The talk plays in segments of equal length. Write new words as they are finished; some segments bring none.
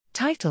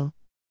Title: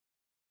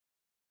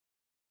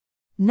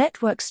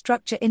 Network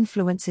structure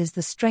influences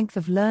the strength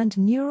of learned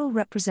neural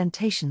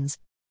representations.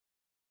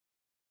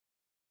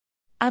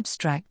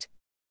 Abstract: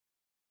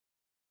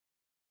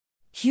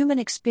 Human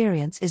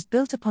experience is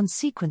built upon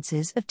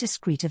sequences of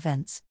discrete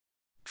events.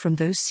 From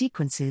those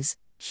sequences,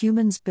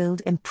 humans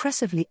build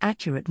impressively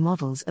accurate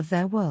models of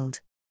their world.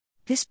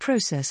 This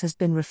process has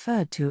been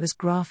referred to as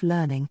graph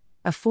learning,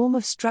 a form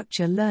of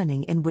structure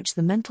learning in which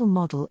the mental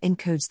model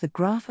encodes the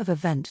graph of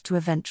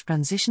event-to-event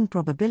transition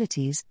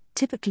probabilities,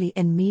 typically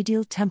in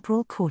medial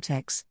temporal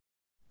cortex.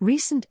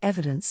 Recent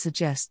evidence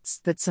suggests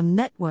that some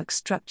network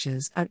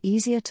structures are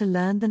easier to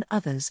learn than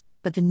others,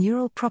 but the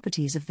neural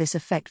properties of this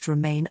effect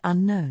remain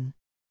unknown.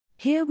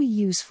 Here we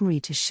use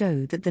fMRI to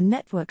show that the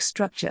network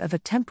structure of a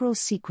temporal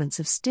sequence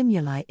of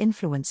stimuli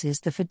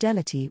influences the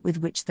fidelity with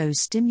which those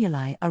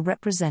stimuli are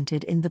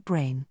represented in the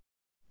brain.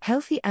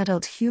 Healthy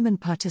adult human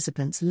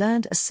participants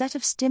learned a set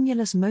of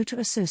stimulus-motor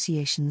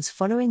associations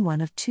following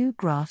one of two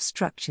graph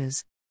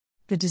structures.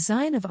 The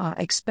design of our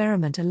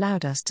experiment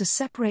allowed us to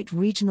separate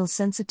regional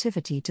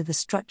sensitivity to the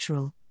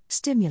structural,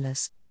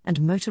 stimulus, and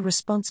motor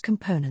response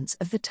components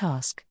of the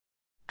task.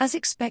 As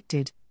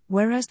expected,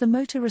 whereas the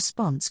motor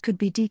response could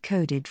be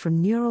decoded from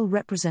neural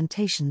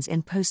representations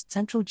in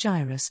postcentral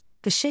gyrus,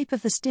 the shape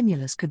of the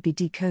stimulus could be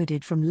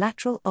decoded from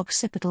lateral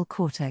occipital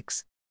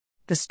cortex.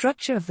 The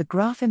structure of the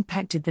graph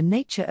impacted the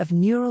nature of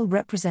neural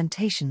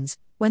representations,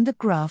 when the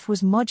graph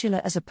was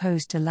modular as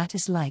opposed to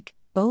lattice-like.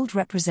 Bold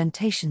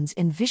representations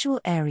in visual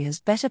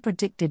areas better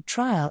predicted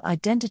trial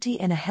identity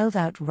in a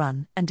held-out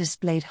run and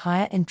displayed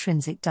higher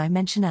intrinsic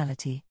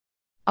dimensionality.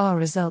 Our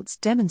results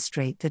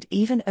demonstrate that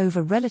even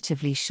over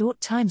relatively short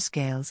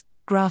timescales,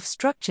 graph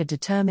structure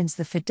determines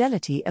the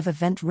fidelity of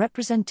event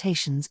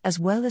representations as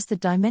well as the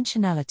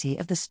dimensionality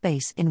of the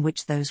space in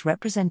which those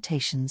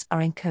representations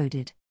are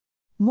encoded.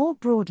 More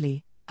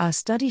broadly, our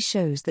study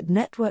shows that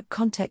network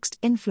context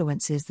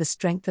influences the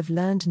strength of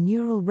learned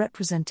neural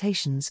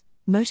representations,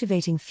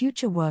 motivating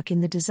future work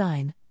in the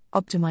design,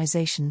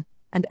 optimization,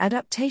 and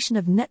adaptation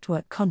of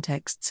network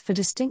contexts for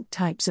distinct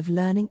types of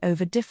learning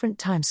over different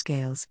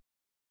timescales.